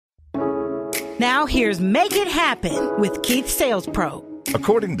Now here's Make It Happen with Keith Sales Pro.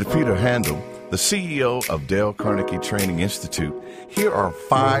 According to Peter Handel, the CEO of Dale Carnegie Training Institute, here are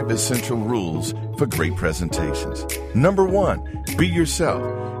 5 essential rules for great presentations. Number 1, be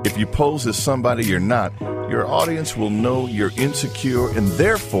yourself. If you pose as somebody you're not, your audience will know you're insecure and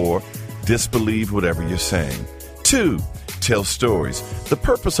therefore disbelieve whatever you're saying. 2, tell stories. The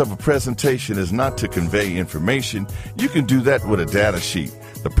purpose of a presentation is not to convey information. You can do that with a data sheet.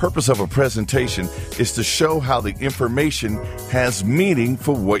 The purpose of a presentation is to show how the information has meaning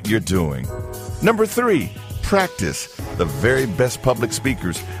for what you're doing. Number 3, practice. The very best public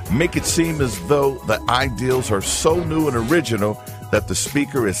speakers make it seem as though the ideals are so new and original that the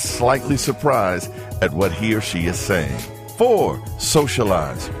speaker is slightly surprised at what he or she is saying. 4,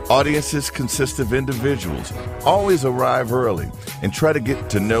 socialize. Audiences consist of individuals. Always arrive early and try to get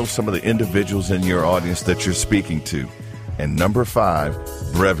to know some of the individuals in your audience that you're speaking to. And number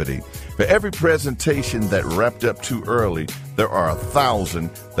 5, brevity. For every presentation that wrapped up too early, there are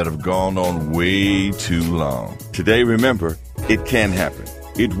 1,000 that have gone on way too long. Today, remember, it can happen.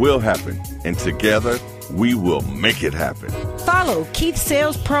 It will happen. And together, we will make it happen. Follow Keith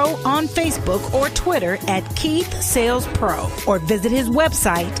Sales Pro on Facebook or Twitter at Keith Sales Pro, or visit his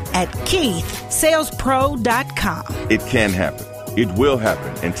website at keithsalespro.com. It can happen. It will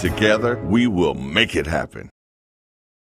happen. And together, we will make it happen.